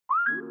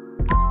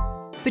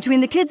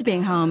Between the kids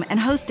being home and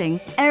hosting,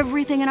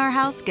 everything in our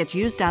house gets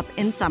used up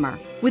in summer.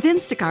 With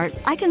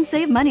Instacart, I can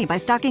save money by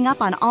stocking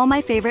up on all my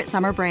favorite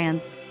summer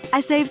brands. I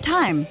save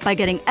time by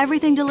getting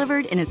everything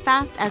delivered in as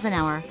fast as an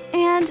hour.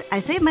 And I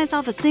save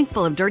myself a sink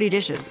full of dirty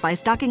dishes by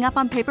stocking up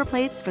on paper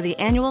plates for the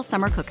annual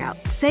summer cookout.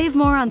 Save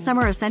more on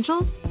summer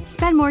essentials?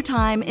 Spend more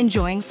time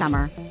enjoying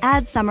summer.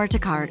 Add summer to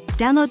cart.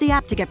 Download the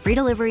app to get free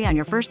delivery on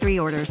your first 3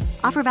 orders.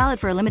 Offer valid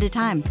for a limited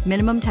time.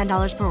 Minimum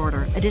 $10 per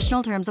order.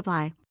 Additional terms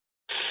apply.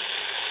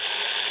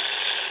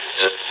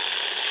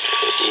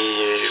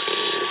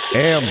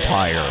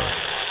 Empire.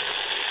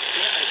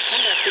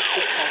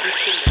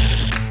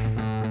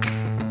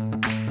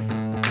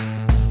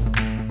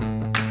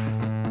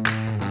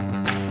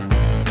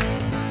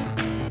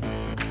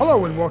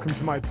 Hello and welcome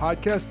to my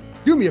podcast.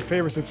 Do me a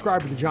favor,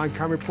 subscribe to the John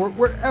Keim Report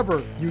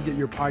wherever you get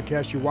your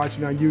podcast. You're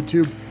watching on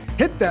YouTube.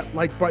 Hit that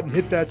like button,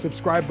 hit that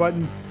subscribe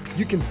button.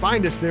 You can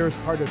find us there as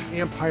part of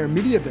Empire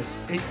Media. That's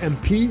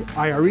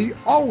AMPIRE.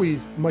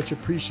 Always much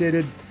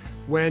appreciated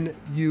when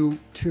you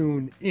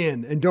tune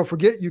in. And don't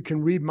forget, you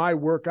can read my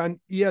work on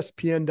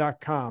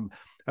ESPN.com. I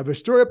have a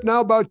story up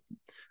now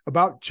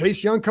about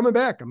Chase Young coming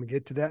back. I'm going to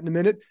get to that in a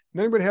minute. And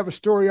then I'm going to have a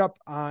story up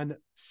on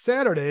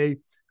Saturday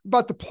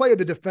about the play of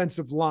the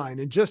defensive line.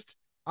 And just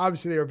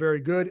obviously they are very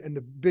good and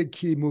the big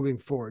key moving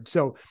forward.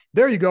 So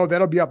there you go.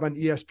 That'll be up on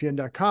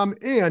ESPN.com.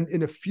 And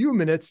in a few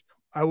minutes,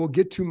 I will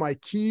get to my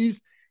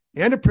keys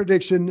and a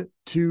prediction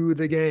to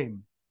the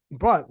game.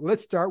 But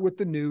let's start with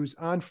the news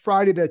on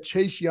Friday that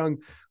Chase Young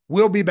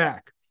will be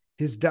back.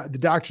 The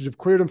doctors have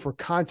cleared him for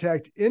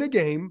contact in a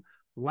game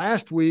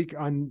last week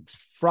on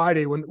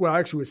Friday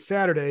actually it was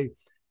Saturday.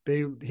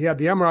 He had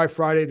the MRI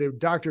Friday. The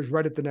doctors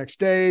read it the next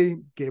day,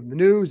 gave him the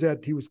news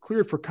that he was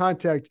cleared for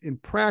contact in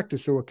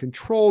practice. So a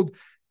controlled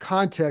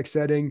contact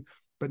setting,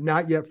 but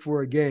not yet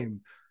for a game.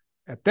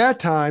 At that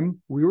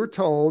time, we were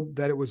told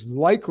that it was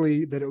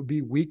likely that it would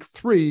be week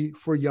 3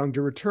 for Young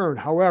to return.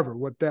 However,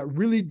 what that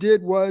really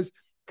did was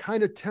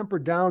kind of temper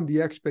down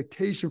the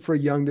expectation for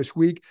Young this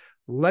week,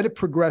 let it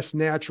progress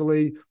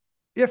naturally.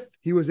 If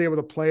he was able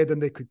to play, then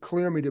they could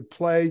clear him to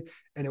play,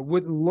 and it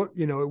wouldn't look,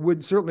 it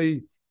wouldn't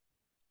certainly,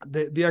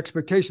 the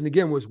expectation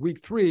again was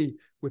week 3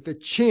 with a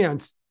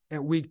chance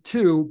at week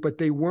 2, but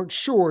they weren't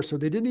sure. So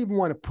they didn't even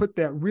want to put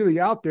that really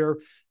out there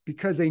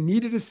because they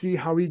needed to see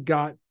how he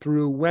got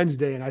through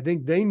Wednesday. And I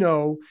think they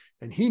know,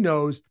 and he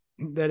knows,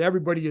 that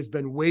everybody has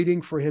been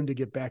waiting for him to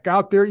get back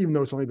out there, even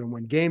though it's only been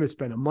one game. It's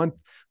been a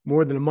month,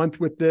 more than a month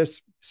with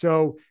this.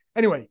 So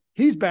anyway,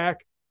 he's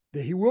back.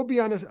 He will be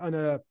on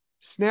a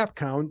snap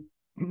count.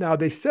 Now,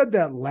 they said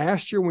that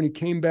last year when he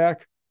came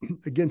back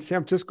against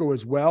San Francisco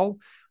as well,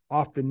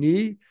 off the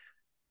knee,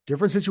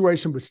 different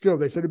situation, but still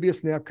they said it'd be a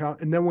snap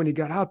count. And then when he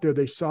got out there,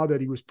 they saw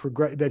that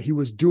he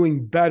was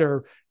doing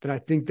better than I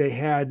think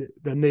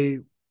than they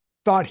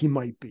thought he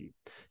might be.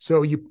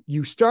 So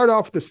you start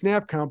off with the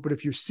snap count, but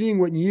if you're seeing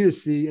what you need to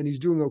see and he's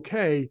doing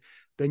okay,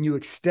 then you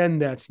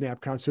extend that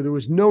snap count. So there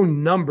was no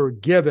number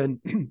given,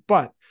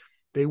 but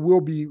they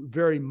will be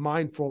very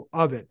mindful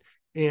of it.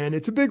 And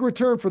it's a big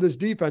return for this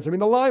defense. I mean,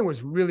 the line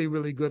was really,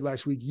 really good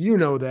last week. You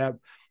know that.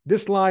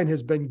 This line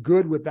has been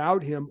good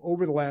without him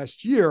over the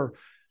last year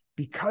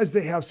because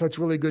they have such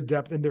really good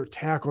depth and their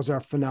tackles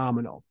are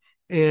phenomenal.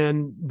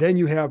 And then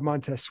you have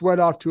Montez Sweat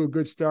off to a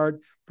good start.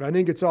 But I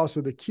think it's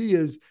also the key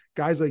is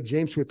guys like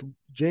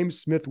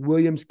James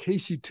Smith-Williams,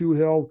 Casey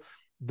Toohill,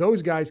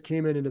 those guys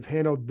came in and have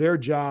handled their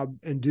job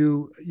and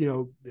do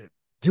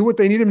what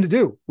they need him to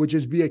do, which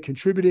is be a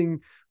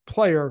contributing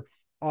player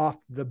off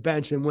the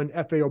bench. And when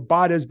F.A.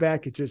 Obada is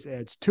back, it just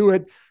adds to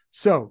it.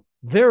 So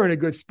they're in a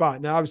good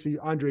spot. Now, obviously,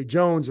 Andre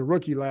Jones, a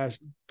rookie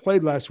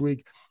played last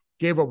week,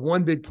 gave up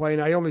one big play,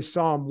 and I only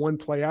saw him one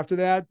play after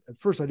that. At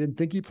first, I didn't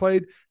think he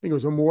played. I think it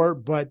was one more.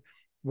 But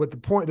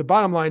the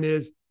bottom line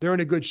is they're in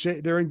a good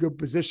shape. They're in good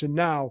position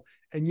now.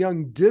 And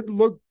Young did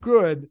look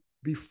good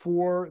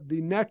before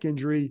the neck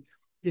injury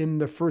in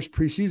the first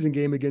preseason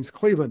game against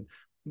Cleveland.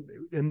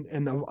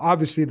 And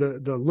obviously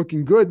the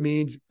looking good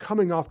means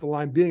coming off the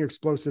line, being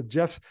explosive.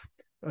 Jeff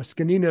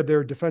Scanina,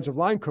 their defensive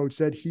line coach,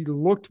 said he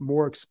looked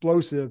more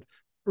explosive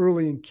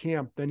early in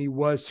camp than he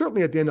was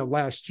certainly at the end of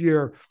last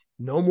year.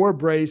 No more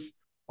brace,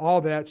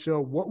 all that.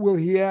 So what will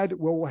he add?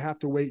 Well, we'll have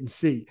to wait and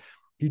see.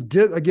 He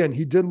did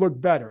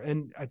look better.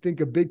 And I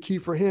think a big key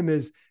for him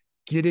is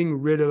getting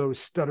rid of those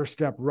stutter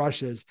step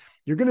rushes.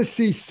 You're going to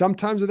see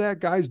sometimes of that,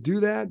 guys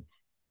do that.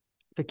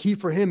 The key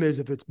for him is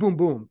if it's boom,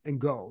 boom and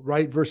go,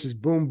 right? Versus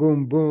boom,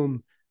 boom,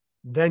 boom,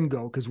 then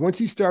go. Because once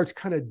he starts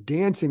kind of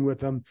dancing with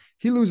them,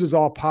 he loses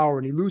all power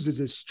and he loses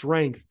his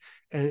strength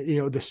and,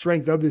 the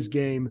strength of his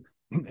game.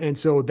 And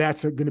so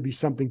that's going to be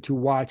something to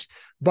watch,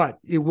 but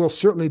it will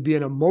certainly be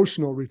an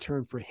emotional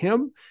return for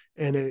him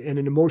and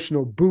an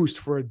emotional boost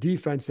for a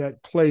defense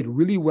that played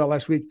really well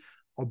last week,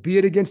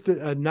 albeit against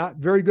a not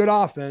very good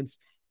offense.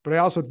 But I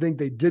also think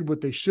they did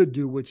what they should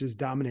do, which is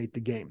dominate the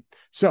game.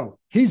 So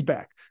he's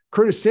back.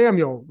 Curtis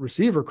Samuel,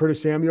 receiver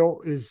Curtis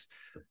Samuel,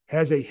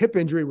 has a hip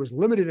injury, was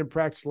limited in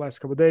practice the last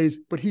couple of days,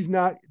 but he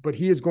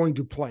is going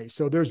to play.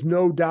 So there's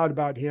no doubt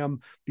about him.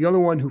 The other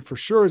one who for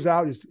sure is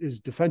out is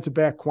defensive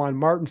back Quan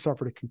Martin,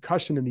 suffered a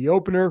concussion in the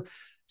opener,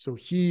 so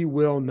he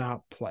will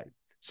not play.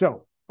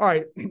 So, all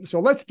right, so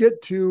let's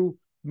get to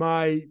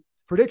my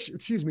prediction,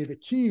 the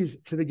keys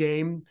to the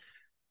game.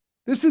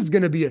 This is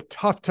going to be a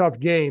tough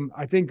game,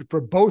 I think, for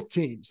both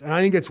teams. And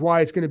I think that's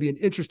why it's going to be an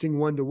interesting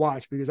one to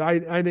watch, because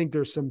I think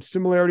there's some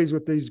similarities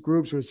with these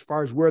groups as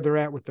far as where they're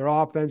at with their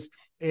offense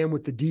and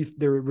with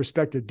their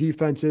respective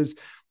defenses.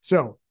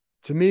 So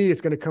to me,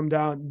 it's going to come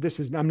down.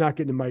 I'm not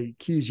getting to my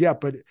keys yet,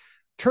 but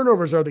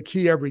turnovers are the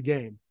key every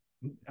game.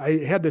 I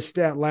had the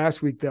stat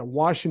last week that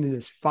Washington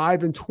is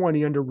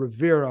 5-20 under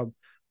Rivera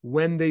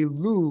when they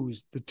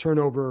lose the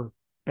turnover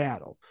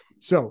battle.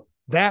 So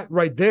that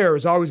right there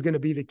is always going to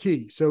be the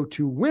key. So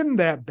to win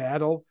that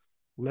battle,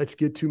 let's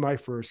get to my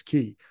first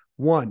key.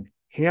 1,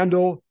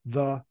 handle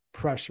the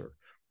pressure.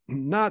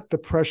 Not the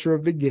pressure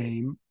of the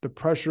game, the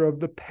pressure of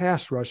the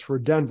pass rush for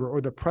Denver, or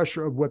the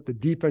pressure of what the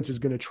defense is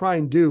going to try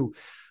and do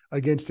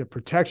against a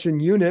protection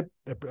unit,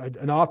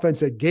 an offense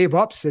that gave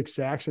up 6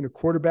 sacks, and a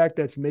quarterback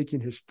that's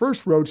making his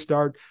first road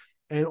start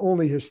and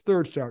only his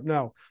third start.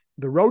 Now,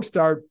 the road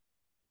start,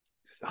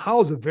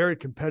 Howell's a very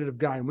competitive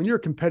guy. And when you're a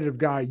competitive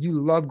guy, you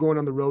love going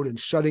on the road and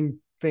shutting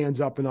fans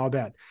up and all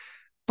that.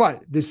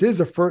 But this is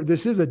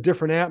a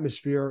different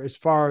atmosphere as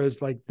far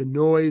as like the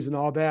noise and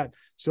all that.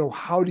 So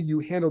how do you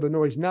handle the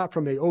noise? Not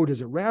from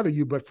does it rattle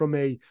you, but from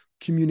a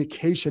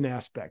communication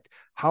aspect.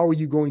 How are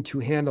you going to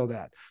handle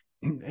that?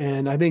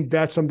 And I think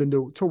that's something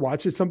to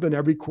watch. It's something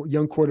every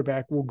young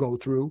quarterback will go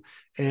through.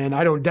 And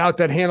I don't doubt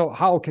that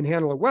Howell can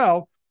handle it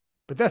well,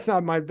 but that's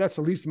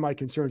the least of my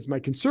concerns. My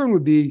concern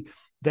would be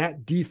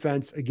that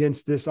defense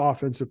against this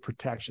offensive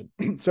protection.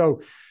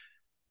 So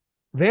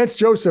Vance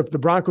Joseph, the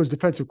Broncos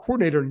defensive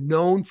coordinator,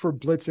 known for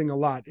blitzing a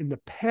lot. In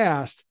the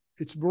past,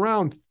 it's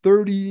around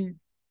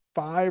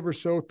 35 or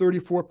so,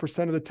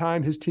 34% of the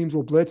time his teams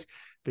will blitz.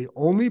 They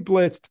only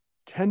blitzed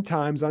 10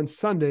 times on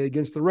Sunday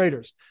against the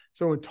Raiders.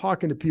 So in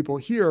talking to people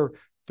here,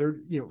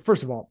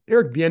 first of all,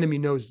 Eric Bieniemy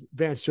knows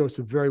Vance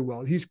Joseph very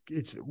well.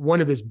 It's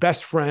one of his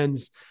best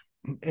friends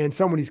and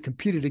someone he's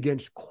competed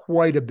against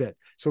quite a bit.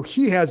 So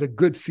he has a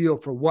good feel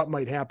for what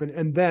might happen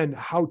and then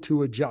how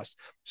to adjust.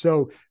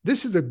 So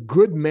this is a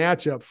good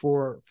matchup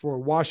for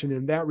Washington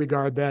in that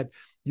regard, that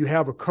you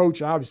have a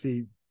coach.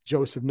 Obviously,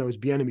 Joseph knows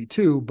Bieniemy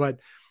too, but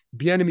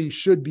Bieniemy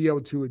should be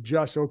able to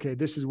adjust. Okay,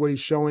 this is what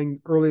he's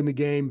showing early in the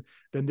game,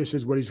 then this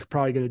is what he's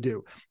probably going to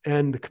do.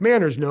 And the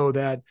Commanders know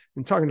that,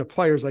 and talking to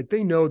players, like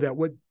they know that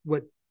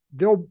what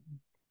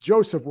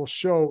Joseph will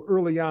show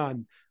early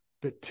on,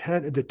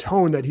 the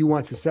tone that he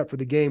wants to set for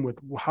the game with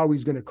how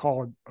he's going to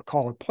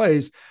call it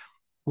plays.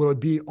 Will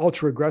it be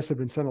ultra aggressive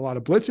and send a lot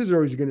of blitzes,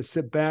 or is he going to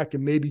sit back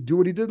and maybe do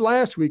what he did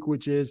last week,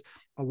 which is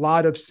a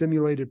lot of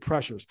simulated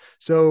pressures?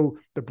 So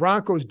the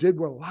Broncos did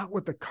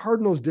what the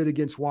Cardinals did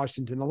against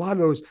Washington.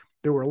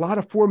 There were a lot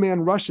of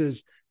 4-man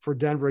rushes for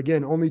Denver.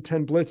 Again, only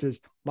 10 blitzes,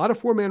 a lot of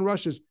 4-man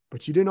rushes,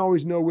 but you didn't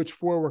always know which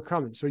 4 were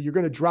coming. So you're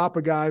going to drop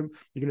a guy, you're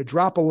going to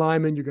drop a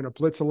lineman, you're going to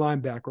blitz a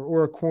linebacker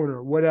or a corner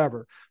or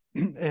whatever.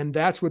 And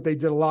that's what they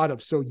did a lot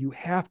of. So you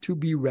have to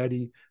be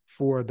ready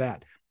for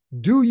that.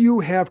 Do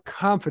you have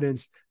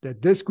confidence that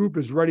this group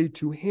is ready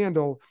to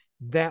handle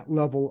that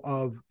level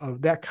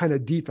of that kind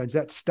of defense,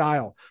 that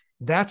style?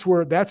 That's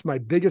my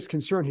biggest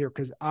concern here,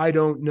 because I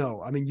don't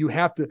know. I mean, you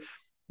have to,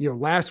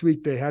 last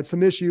week they had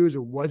some issues.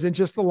 It wasn't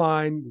just the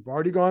line. We've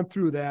already gone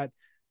through that,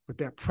 but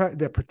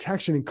that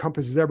protection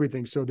encompasses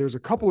everything. So there's a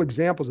couple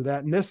examples of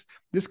that. And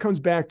this comes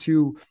back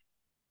to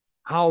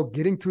how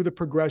getting through the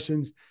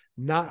progressions,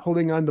 not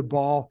holding on the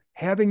ball,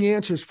 having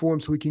answers for him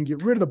so we can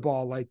get rid of the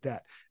ball like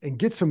that and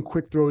get some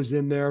quick throws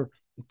in there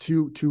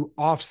to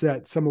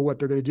offset some of what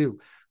they're going to do.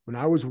 When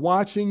I was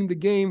watching the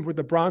game with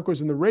the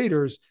Broncos and the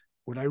Raiders,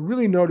 what I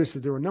really noticed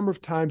is there were a number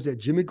of times that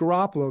Jimmy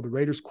Garoppolo, the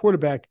Raiders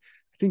quarterback,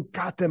 I think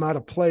got them out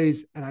of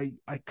plays. And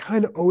I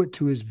kind of owe it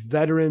to his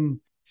veteran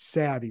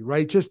savvy,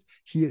 right? Just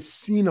he has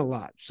seen a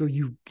lot. So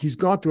he's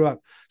gone through a lot.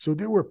 So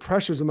there were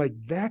pressures. I'm like,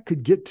 that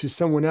could get to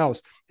someone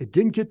else. It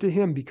didn't get to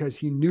him because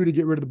he knew to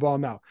get rid of the ball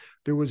now.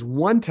 There was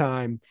one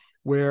time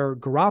where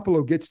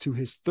Garoppolo gets to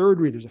his third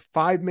read. There's a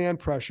 5-man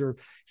pressure.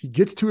 He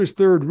gets to his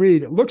third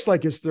read. It looks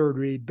like his third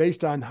read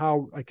based on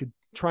how I could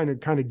try to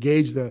kind of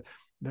gauge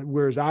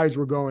where his eyes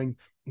were going.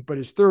 But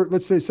his third,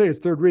 let's say his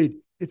third read,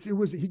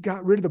 he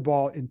got rid of the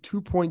ball in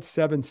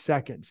 2.7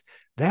 seconds.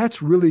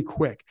 That's really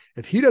quick.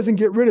 If he doesn't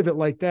get rid of it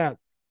like that,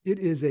 it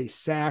is a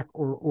sack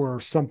or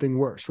something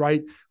worse,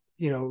 right?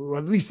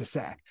 At least a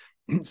sack.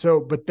 So,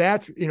 but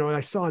that's, and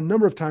I saw a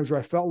number of times where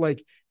I felt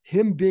like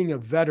him being a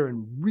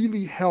veteran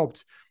really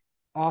helped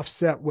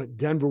offset what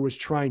Denver was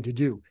trying to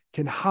do.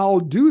 Can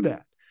Howell do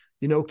that?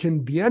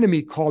 Can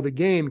Bieniemy call the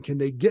game? Can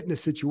they get in a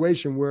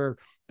situation where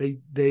they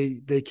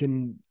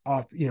can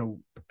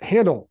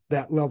handle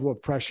that level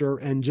of pressure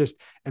and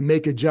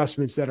make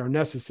adjustments that are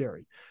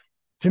necessary?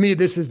 To me,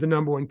 this is the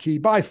number one key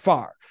by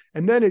far.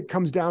 And then it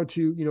comes down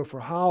to, for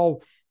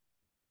Howell,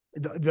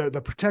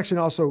 the protection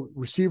also,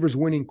 receivers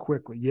winning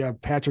quickly. You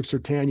have Patrick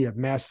Surtain, you have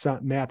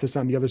Mathis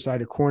on the other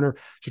side of corner.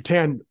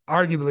 Surtain,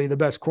 arguably the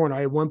best corner.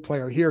 I had one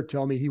player here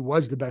tell me he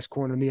was the best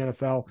corner in the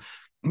NFL.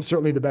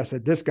 Certainly the best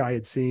that this guy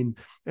had seen.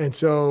 And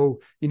so,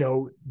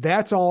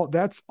 that's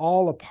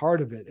all a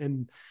part of it.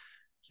 And,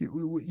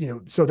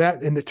 so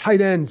that, and the tight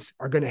ends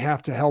are going to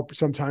have to help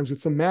sometimes with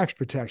some max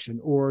protection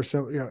or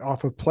some,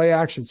 off of play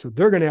action. So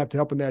they're going to have to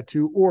help in that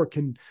too. Or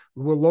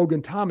will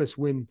Logan Thomas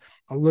win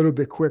a little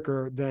bit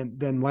quicker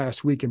than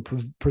last week and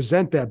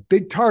present that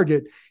big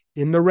target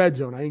in the red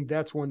zone? I think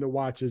that's one to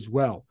watch as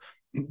well.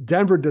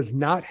 Denver does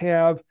not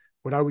have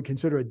what I would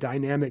consider a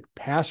dynamic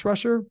pass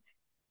rusher,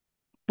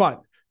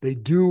 but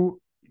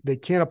they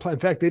can't apply. In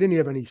fact, they didn't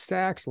have any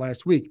sacks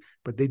last week,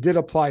 but they did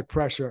apply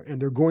pressure, and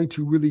they're going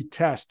to really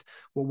test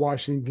what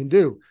Washington can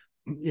do.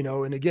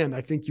 And again,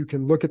 I think you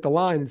can look at the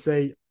line and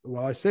say,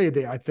 well, I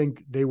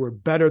think they were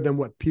better than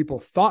what people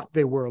thought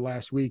they were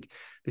last week.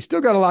 They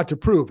still got a lot to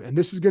prove, and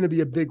this is going to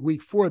be a big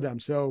week for them.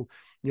 So,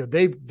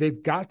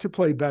 they've got to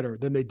play better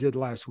than they did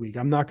last week.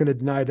 I'm not going to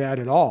deny that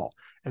at all.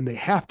 And they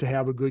have to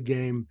have a good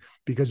game,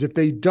 because if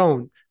they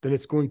don't, then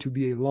it's going to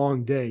be a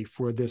long day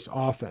for this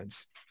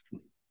offense.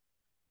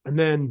 And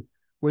then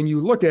when you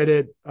look at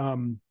it,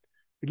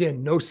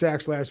 again, no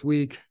sacks last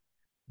week,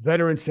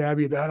 veteran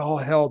savvy, that all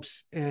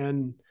helps.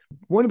 And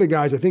one of the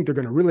guys I think they're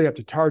going to really have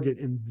to target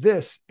in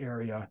this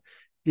area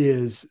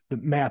is the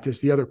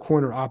Mathis, the other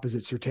corner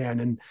opposite Surtain.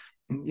 And,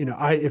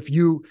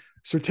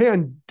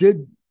 Surtain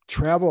did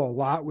travel a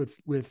lot with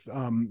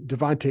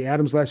Davante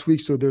Adams last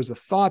week. So there's a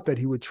thought that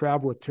he would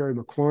travel with Terry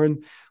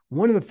McLaurin.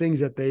 One of the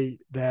things that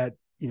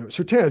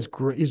Surtain is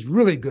great. He's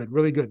really good,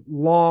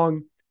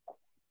 long,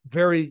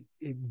 very,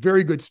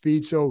 very good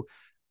speed. So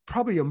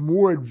probably a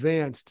more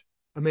advanced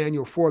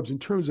Emmanuel Forbes in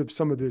terms of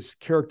some of his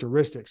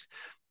characteristics.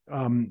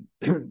 And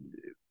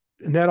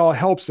that all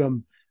helps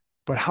him.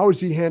 But how's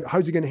he going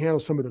to handle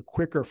some of the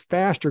quicker,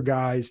 faster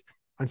guys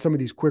on some of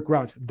these quick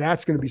routes?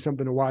 That's going to be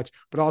something to watch.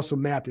 But also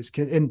Mathis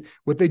and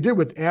what they did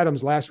with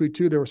Adams last week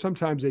too, there were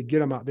sometimes they'd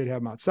get him out, they'd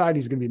have him outside.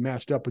 He's going to be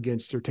matched up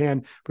against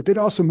Surtain, but they'd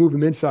also move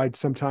him inside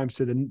sometimes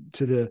to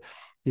the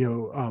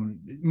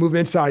move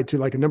inside to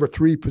like a number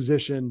 3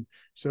 position.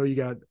 So you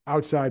got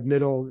outside,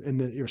 middle, and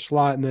your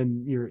slot, and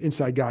then your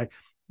inside guy.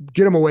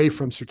 Get him away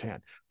from Surtain.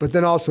 But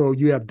then also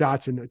you have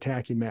Dotson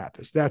attacking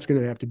Mathis. That's going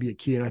to have to be a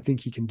key, and I think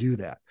he can do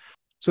that.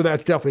 So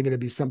that's definitely going to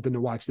be something to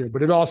watch there.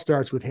 But it all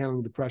starts with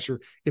handling the pressure.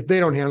 If they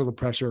don't handle the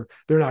pressure,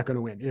 they're not going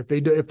to win. And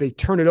if they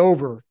turn it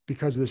over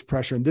because of this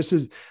pressure, and this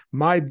is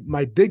my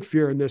big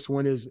fear in this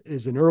one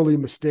is an early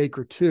mistake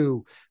or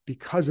two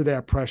because of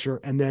that pressure,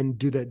 and then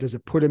does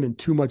it put them in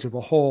too much of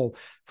a hole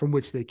from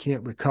which they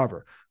can't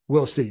recover?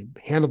 We'll see.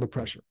 Handle the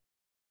pressure.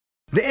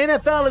 The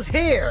NFL is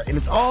here, and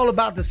it's all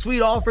about the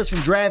sweet offers from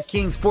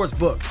DraftKings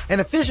Sportsbook, an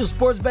official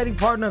sports betting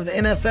partner of the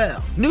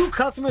NFL. New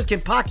customers can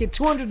pocket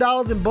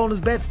 $200 in bonus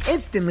bets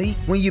instantly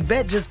when you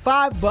bet just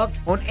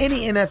 $5 on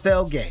any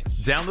NFL game.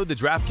 Download the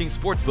DraftKings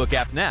Sportsbook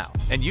app now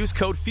and use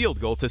code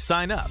FieldGoal to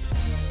sign up.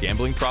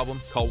 Gambling problem?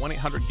 Call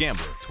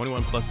 1-800-GAMBLER.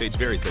 21 plus age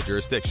varies by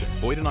jurisdiction.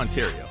 Void in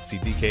Ontario. See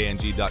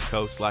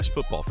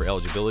dkng.co/football for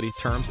eligibility,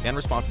 terms, and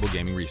responsible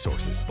gaming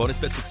resources. Bonus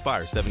bets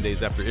expire 7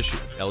 days after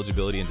issuance.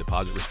 Eligibility and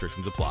deposit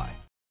restrictions apply.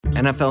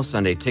 NFL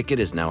Sunday Ticket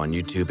is now on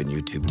YouTube and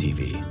YouTube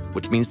TV,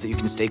 which means that you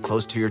can stay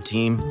close to your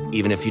team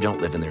even if you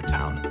don't live in their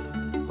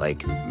town.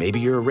 Like, maybe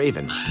you're a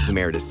Raven who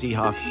married a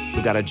Seahawk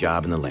who got a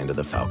job in the land of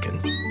the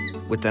Falcons.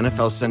 With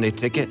NFL Sunday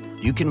Ticket,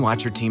 you can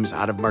watch your team's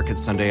out-of-market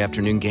Sunday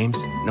afternoon games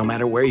no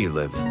matter where you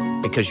live,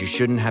 because you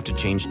shouldn't have to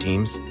change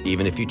teams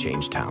even if you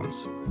change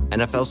towns.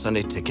 NFL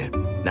Sunday Ticket,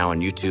 now on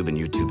YouTube and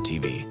YouTube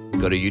TV.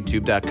 Go to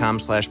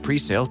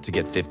youtube.com/presale to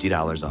get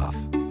 $50 off.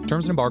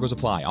 Terms and embargoes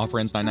apply. Offer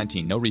ends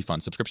 9/19. No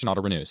refund. Subscription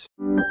auto renews.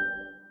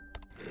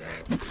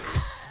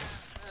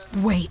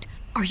 Wait,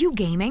 are you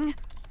gaming?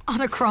 On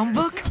a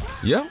Chromebook?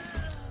 Yep.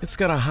 It's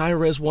got a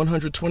high-res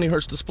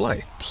 120Hz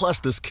display, plus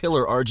this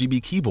killer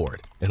RGB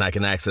keyboard. And I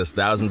can access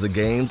thousands of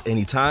games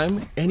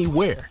anytime,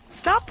 anywhere.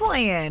 Stop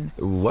playing.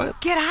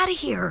 What? Get out of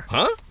here.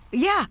 Huh?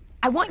 Yeah,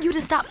 I want you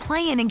to stop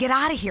playing and get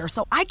out of here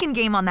so I can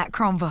game on that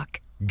Chromebook.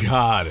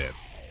 Got it.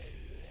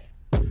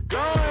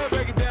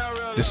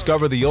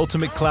 Discover the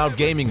ultimate cloud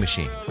gaming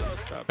machine,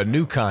 a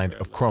new kind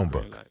of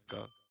Chromebook.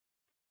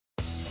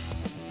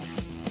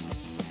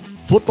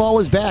 Football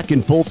is back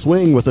in full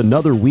swing with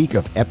another week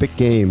of epic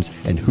games.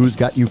 And who's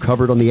got you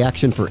covered on the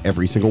action for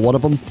every single one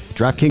of them?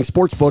 DraftKings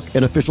Sportsbook,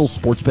 an official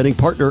sports betting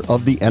partner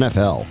of the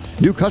NFL.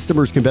 New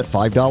customers can bet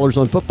 $5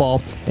 on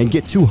football and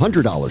get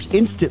 $200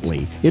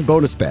 instantly in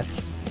bonus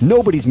bets.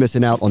 Nobody's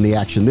missing out on the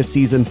action this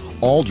season.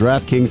 All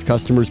DraftKings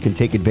customers can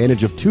take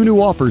advantage of 2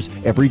 new offers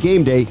every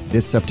game day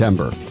this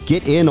September.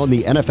 Get in on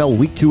the NFL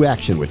Week 2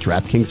 action with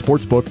DraftKings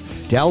Sportsbook.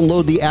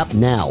 Download the app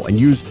now and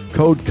use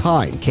code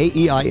KEIM,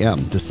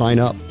 K-E-I-M, to sign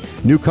up.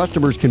 New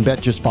customers can bet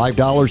just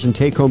 $5 and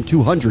take home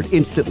 $200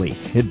 instantly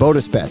in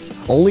bonus bets.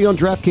 Only on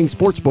DraftKings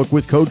Sportsbook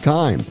with code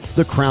KEIM.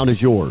 The crown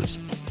is yours.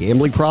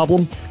 Gambling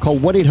problem? Call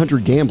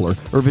 1-800-GAMBLER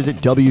or visit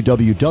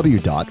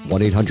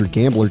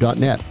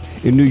www.1800gambler.net.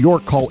 In New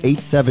York, call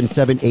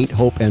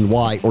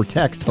 877-8-HOPE-NY or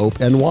text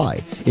HOPE-NY.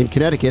 In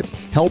Connecticut,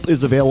 help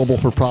is available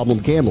for problem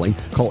gambling.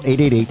 Call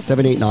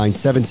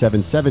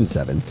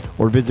 888-789-7777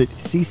 or visit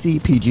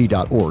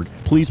ccpg.org.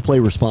 Please play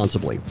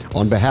responsibly.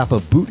 On behalf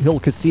of Boot Hill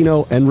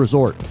Casino and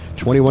Resort,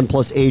 21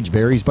 plus age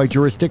varies by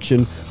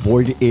jurisdiction,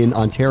 void in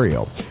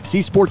Ontario. See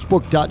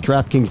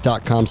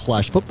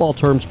sportsbook.draftkings.com/football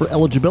terms for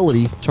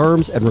eligibility,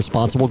 terms, and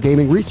responsible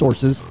gaming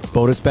resources.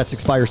 Bonus bets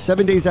expire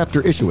 7 days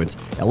after issuance.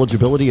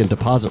 Eligibility and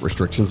deposit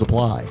restrictions apply.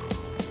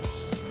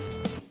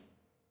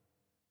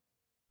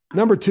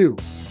 Number 2,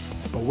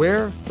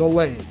 beware the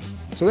legs.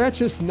 So that's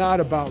just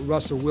not about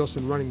Russell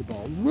Wilson running the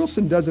ball.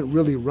 Wilson doesn't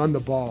really run the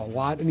ball a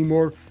lot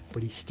anymore,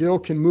 but he still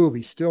can move.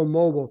 He's still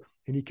mobile,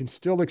 and he can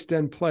still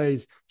extend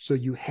plays. So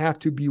you have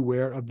to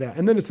beware of that.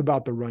 And then it's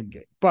about the run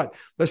game. But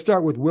let's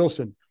start with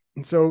Wilson.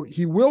 And so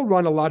they will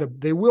run a lot of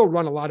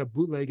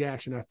bootleg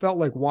action. I felt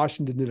like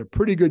Washington did a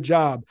pretty good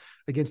job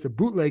against the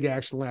bootleg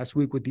action last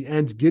week with the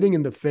ends getting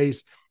in the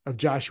face of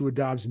Joshua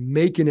Dobbs,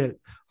 making it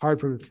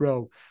hard for him to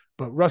throw.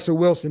 But Russell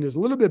Wilson is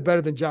a little bit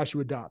better than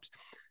Joshua Dobbs.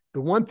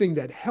 The one thing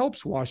that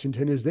helps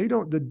Washington is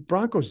the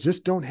Broncos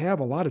just don't have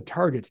a lot of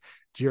targets.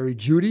 Jerry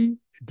Jeudy,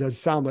 it does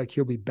sound like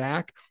he'll be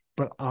back,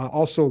 but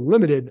also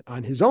limited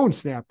on his own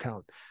snap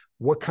count.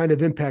 What kind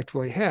of impact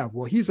will he have?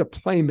 Well, he's a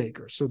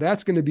playmaker, so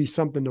that's going to be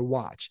something to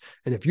watch.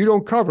 And if you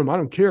don't cover him, I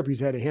don't care if he's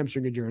had a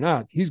hamstring injury or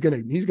not, he's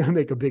going to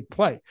make a big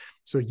play.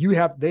 So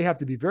they have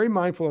to be very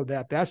mindful of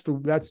that. That's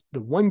the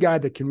one guy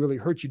that can really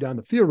hurt you down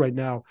the field right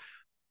now,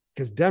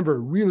 because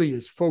Denver really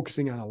is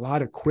focusing on a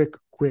lot of quick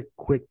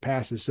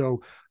passes.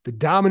 So the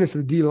dominance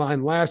of the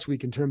D-line last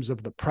week in terms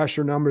of the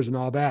pressure numbers and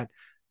all that,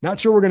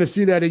 not sure we're going to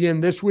see that again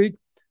this week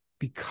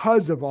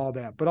because of all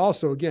that. But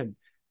also, again,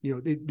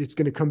 it's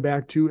going to come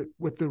back to it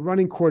with the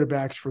running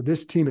quarterbacks for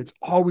this team. It's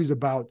always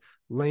about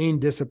lane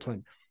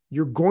discipline.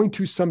 You're going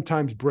to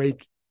sometimes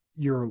break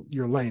your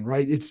lane,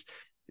 right?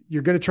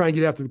 You're going to try and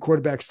get after the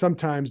quarterback.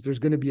 Sometimes there's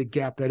going to be a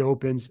gap that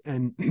opens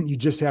and you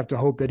just have to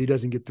hope that he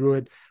doesn't get through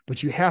it,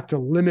 but you have to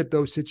limit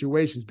those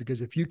situations,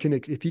 because if he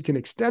can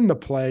extend the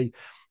play,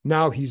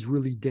 now he's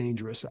really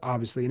dangerous,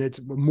 obviously. And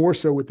it's more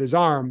so with his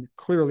arm,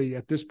 clearly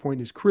at this point in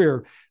his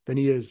career, than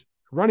he is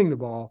running the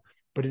ball.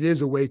 But it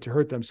is a way to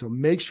hurt them. So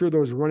make sure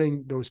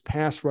those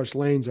pass rush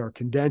lanes are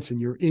condensed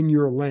and you're in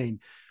your lane.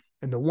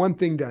 And the one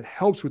thing that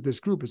helps with this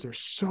group is they're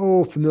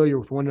so familiar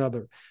with one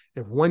another.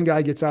 If one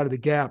guy gets out of the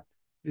gap,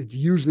 it's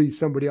usually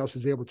somebody else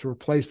is able to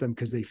replace them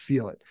because they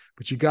feel it.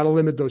 But you got to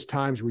limit those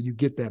times where you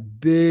get that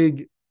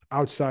big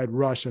outside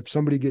rush. If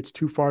somebody gets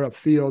too far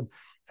upfield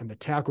and the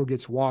tackle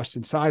gets washed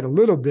inside a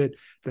little bit,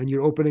 then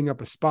you're opening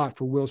up a spot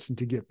for Wilson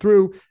to get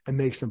through and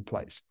make some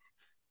plays.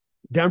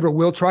 Denver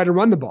will try to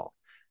run the ball.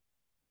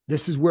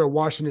 This is where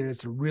Washington has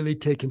to really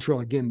take control.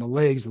 Again, the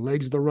legs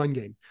of the run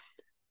game.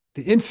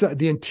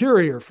 The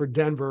interior for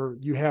Denver,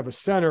 you have a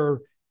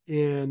center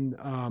in,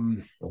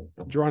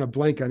 drawing a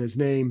blank on his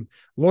name,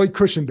 Lloyd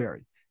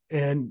Cushenberry,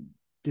 and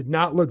did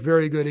not look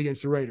very good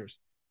against the Raiders.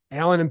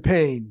 Allen and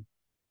Payne,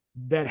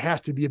 that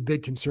has to be a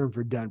big concern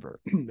for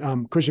Denver.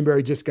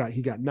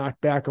 Cushenberry got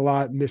knocked back a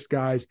lot, missed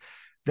guys.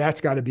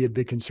 That's got to be a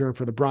big concern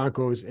for the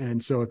Broncos.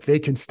 And so if they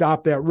can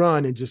stop that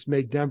run and just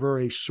make Denver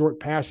a short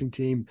passing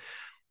team,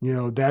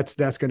 that's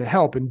going to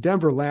help. In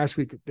Denver last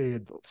week, they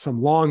had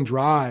some long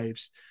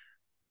drives,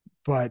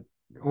 but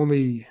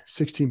only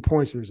 16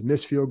 points. There's a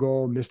missed field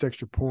goal, missed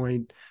extra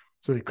point.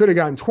 So they could have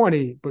gotten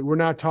 20, but we're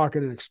not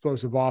talking an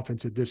explosive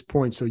offense at this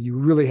point. So you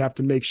really have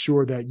to make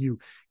sure that you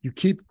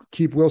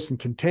keep Wilson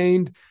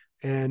contained,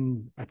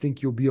 and I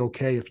think you'll be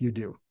okay if you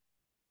do.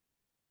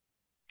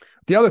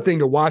 The other thing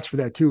to watch for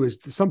that too is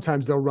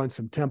sometimes they'll run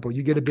some tempo.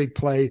 You get a big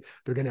play,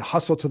 they're going to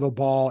hustle to the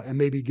ball and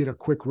maybe get a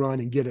quick run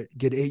and get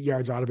 8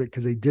 yards out of it,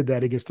 because they did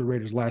that against the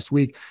Raiders last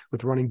week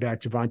with running back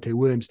Javonte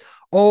Williams.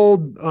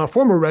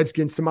 Former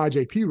Redskin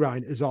Samaje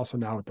Perine is also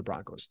now with the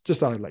Broncos.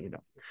 Just thought I'd let you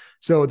know.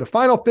 So the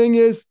final thing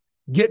is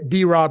get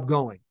B-Rob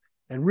going.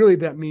 And really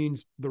that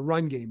means the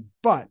run game.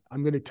 But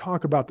I'm going to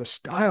talk about the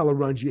style of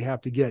runs you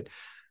have to get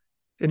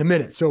in a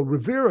minute. So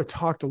Rivera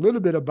talked a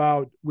little bit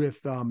about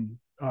with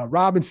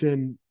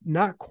Robinson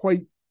not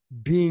quite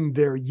being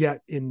there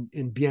yet in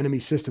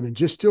Bieniemy's system and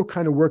just still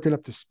kind of working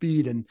up to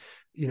speed. And,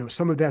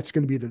 some of that's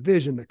going to be the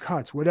vision, the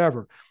cuts,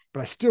 whatever.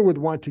 But I still would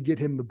want to get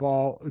him the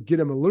ball, get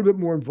him a little bit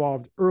more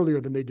involved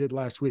earlier than they did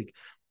last week.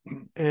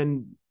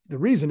 And the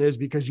reason is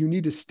because you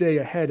need to stay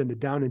ahead in the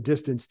down and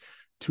distance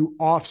to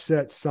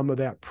offset some of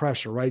that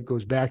pressure, right?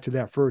 Goes back to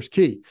that first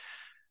key.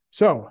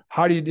 So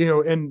how do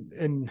you,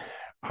 and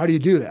how do you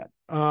do that?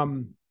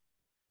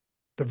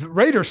 The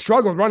Raiders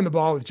struggled running the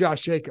ball with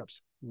Josh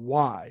Jacobs.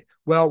 Why?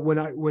 Well,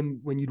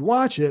 when you'd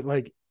watch it,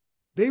 like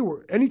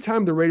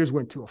anytime the Raiders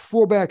went to a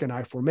fullback and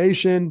I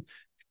formation,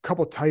 a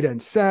couple tight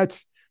end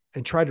sets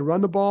and tried to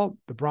run the ball,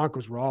 the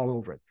Broncos were all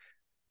over it.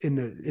 In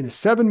a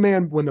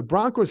 7-man, when the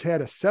Broncos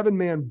had a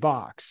 7-man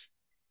box,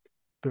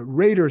 the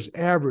Raiders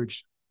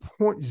averaged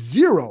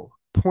 0.0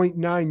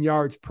 0.9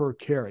 yards per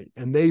carry.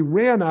 And they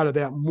ran out of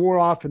that more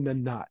often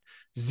than not.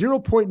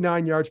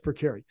 0.9 yards per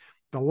carry.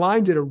 The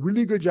line did a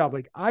really good job.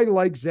 Like, I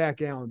like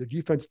Zach Allen,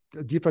 the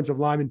defensive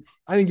lineman.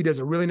 I think he does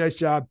a really nice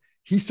job.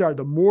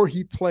 The more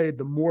he played,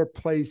 the more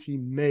plays he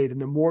made, and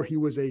the more he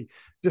was a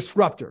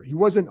disruptor. He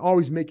wasn't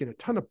always making a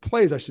ton of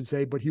plays, I should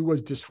say, but he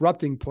was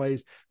disrupting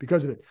plays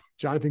because of it.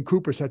 Jonathan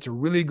Cooper sets a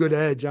really good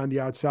edge on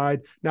the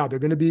outside. Now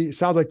it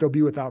sounds like they'll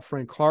be without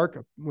Frank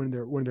Clark when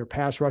they're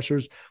pass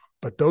rushers,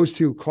 but those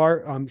two,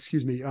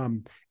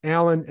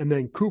 Allen and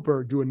then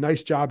Cooper, do a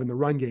nice job in the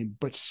run game,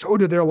 but so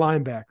do their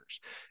linebackers.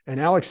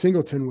 And Alex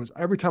Singleton was,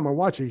 every time I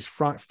watch it, he's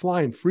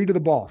flying free to the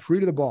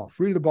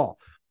ball.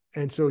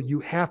 And so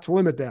you have to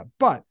limit that.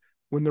 But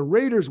when the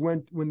Raiders were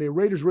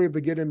able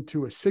to get him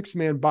to a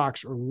 6-man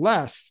box or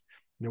less,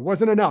 and it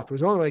wasn't enough, it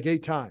was only like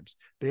 8 times,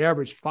 they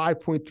averaged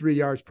 5.3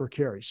 yards per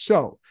carry.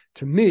 So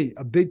to me,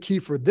 a big key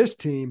for this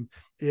team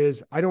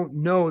is, I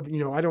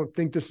don't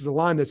think this is a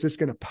line that's just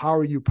going to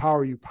power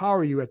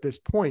you at this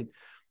point.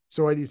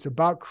 So it's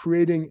about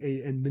creating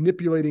and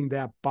manipulating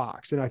that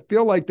box. And I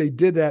feel like they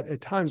did that at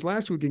times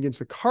last week against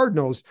the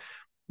Cardinals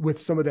with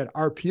some of that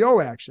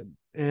RPO action.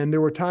 And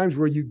there were times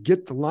where you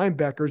get the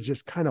linebackers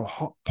just kind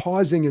of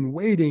pausing and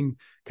waiting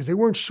because they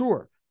weren't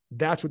sure.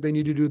 That's what they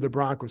need to do to the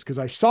Broncos, because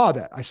I saw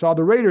that. I saw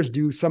the Raiders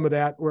do some of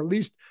that, or at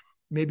least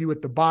maybe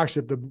with the box,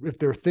 if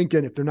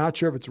they're not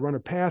sure if it's a run or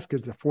pass,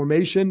 because the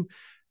formation,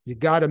 you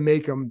got to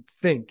make them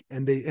think.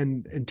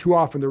 And too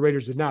often the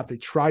Raiders did not. They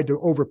tried to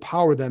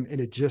overpower them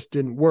and it just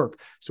didn't work.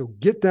 So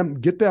get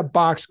that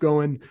box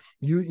going.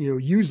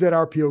 Use that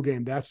RPO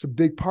game. That's a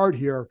big part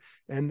here.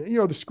 And,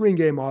 the screen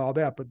game, all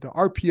that, but the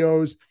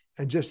RPOs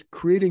and just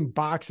creating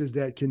boxes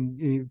that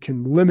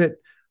can limit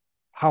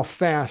how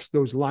fast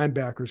those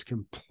linebackers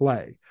can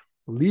play.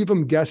 Leave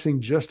them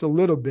guessing just a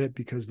little bit,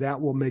 because that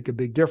will make a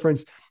big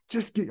difference.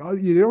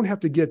 You don't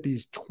have to get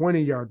these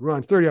 20-yard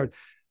runs, 30-yard,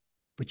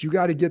 but you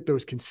got to get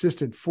those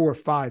consistent 4,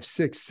 5,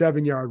 6,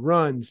 7-yard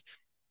runs.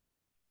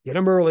 Get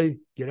them early,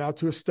 get out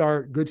to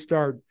a good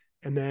start,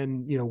 and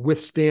then,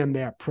 withstand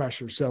that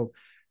pressure. So,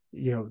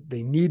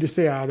 they need to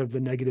stay out of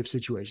the negative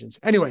situations.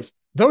 Anyways,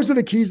 those are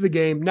the keys of the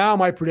game. Now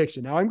my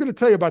prediction. Now I'm going to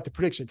tell you about the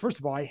prediction. First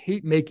of all, I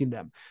hate making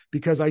them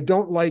because they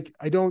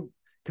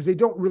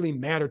don't really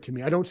matter to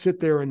me. I don't sit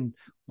there and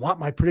want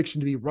my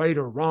prediction to be right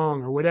or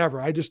wrong or whatever.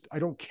 I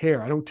don't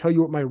care. I don't tell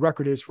you what my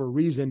record is for a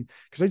reason,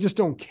 because I just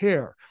don't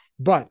care.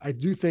 But I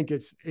do think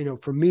it's,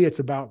 for me, it's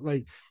about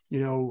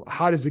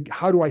how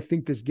do I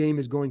think this game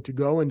is going to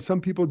go? And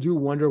some people do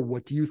wonder,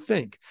 what do you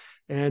think?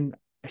 And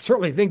I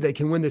certainly think they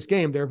can win this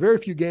game. There are very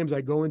few games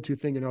I go into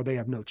thinking, they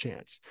have no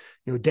chance.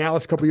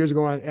 Dallas a couple of years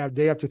ago,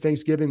 day after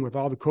Thanksgiving with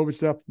all the COVID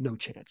stuff, no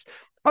chance.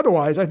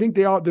 Otherwise, I think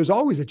there's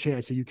always a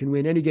chance that you can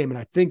win any game. And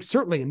I think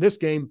certainly in this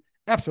game,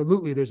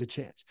 absolutely there's a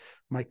chance.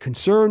 My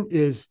concern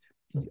is,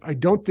 I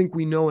don't think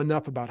we know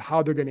enough about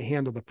how they're going to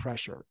handle the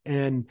pressure.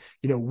 And,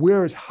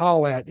 where is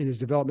Howell at in his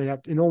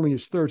development in only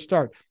his 3rd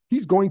start?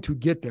 He's going to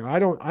get there. I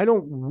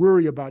don't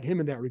worry about him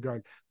in that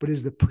regard, but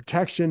is the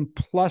protection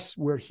plus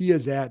where he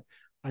is at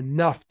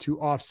enough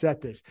to offset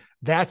this?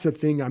 That's the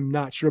thing I'm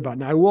not sure about.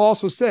 Now, I will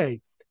also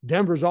say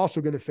Denver's also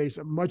going to face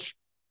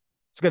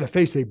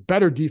a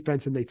better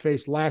defense than they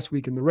faced last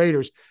week in the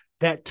Raiders.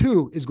 That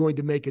too is going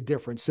to make a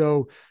difference.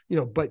 So,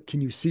 but can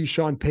you see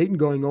Sean Payton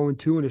going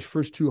 0-2 in his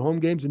first 2 home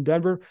games in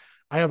Denver?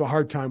 I have a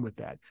hard time with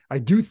that. I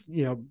do,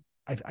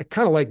 I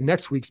kind of like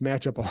next week's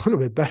matchup a little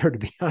bit better, to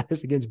be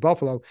honest, against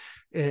Buffalo.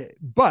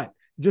 But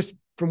just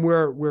from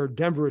where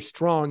Denver is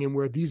strong and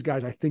where these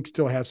guys, I think,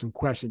 still have some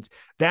questions.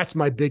 That's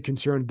my big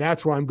concern.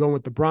 That's why I'm going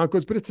with the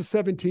Broncos, but it's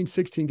a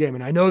 17-16 game.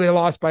 And I know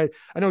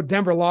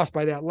Denver lost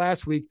by that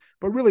last week,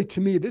 but really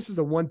to me, this is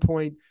a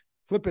 1-point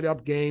flip it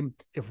up game.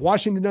 If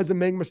Washington doesn't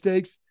make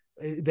mistakes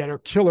that are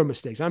killer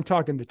mistakes, I'm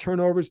talking the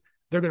turnovers,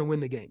 they're going to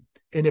win the game.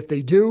 And if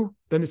they do,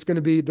 then it's going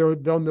to be, they'll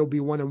be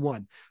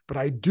 1-1. But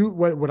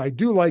what I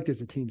do like is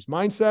the team's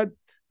mindset.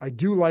 I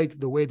do like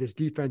the way this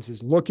defense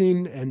is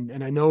looking.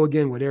 And I know,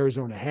 again, what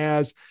Arizona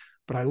has,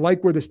 but I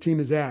like where this team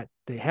is at.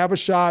 They have a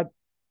shot.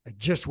 I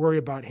just worry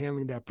about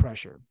handling that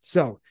pressure.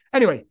 So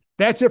anyway,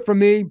 that's it from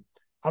me.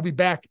 I'll be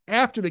back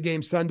after the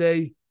game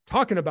Sunday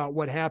talking about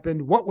what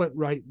happened, what went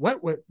right, what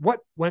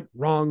went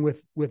wrong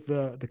with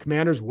the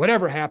Commanders,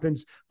 whatever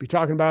happens, be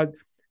talking about it.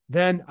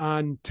 Then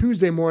on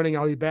Tuesday morning,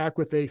 I'll be back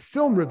with a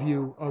film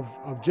review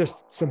of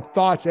just some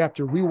thoughts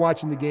after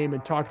rewatching the game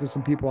and talking to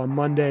some people on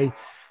Monday.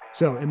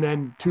 So, and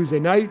then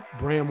Tuesday night,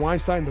 Bram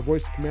Weinstein, the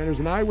voice of the Commanders,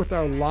 and I with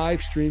our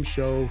live stream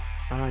show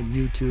on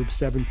YouTube,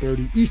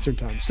 7:30 Eastern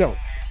time. So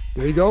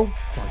there you go.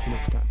 Talk to you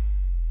next time.